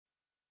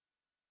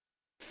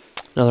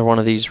Another one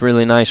of these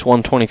really nice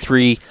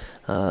 123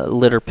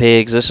 litter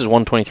pigs. This is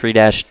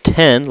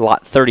 123-10,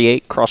 lot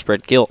 38,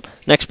 crossbred gilt.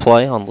 Next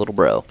play on Little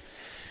Bro.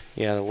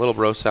 Yeah, the Little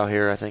Bro sow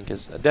here I think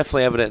is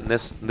definitely evident in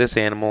this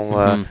animal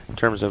in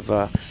terms of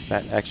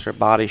that extra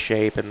body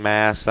shape and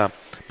mass.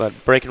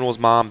 But Breaking Rule's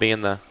mom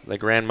being the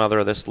grandmother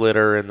of this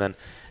litter, and then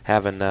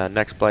having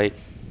Next Play's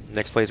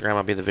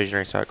grandma be the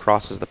visionary, so it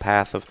crosses the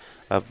path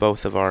of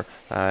both of our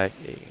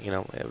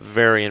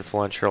very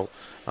influential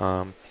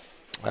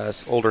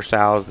older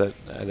sows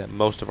that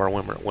most of our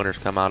winners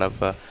come out of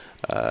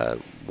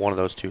one of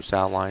those two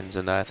sow lines,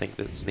 and I think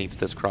it's neat that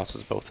this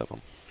crosses both of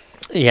them.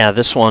 Yeah,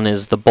 this one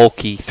is the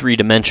bulky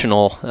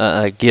three-dimensional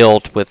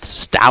gilt with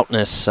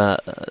stoutness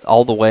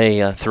all the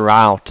way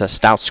throughout.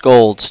 Stout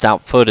skulled,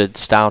 stout-footed,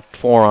 stout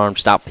forearm,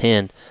 stout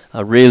pin.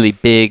 A really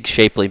big,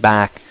 shapely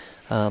back.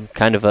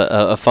 Kind of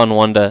a fun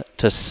one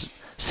to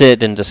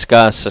sit and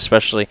discuss,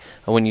 especially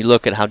when you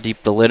look at how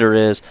deep the litter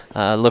is.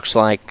 Looks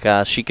like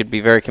she could be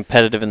very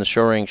competitive in the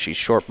show ring. She's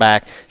short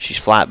back, she's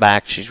flat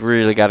back, she's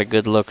really got a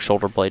good look,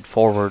 shoulder blade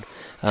forward.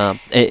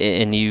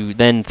 And you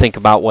then think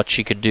about what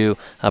she could do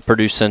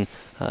producing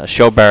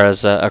show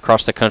bearers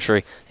across the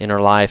country in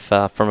her life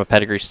from a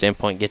pedigree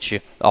standpoint. Gets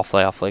you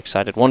awfully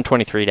excited.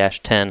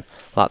 123-10,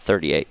 lot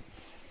 38.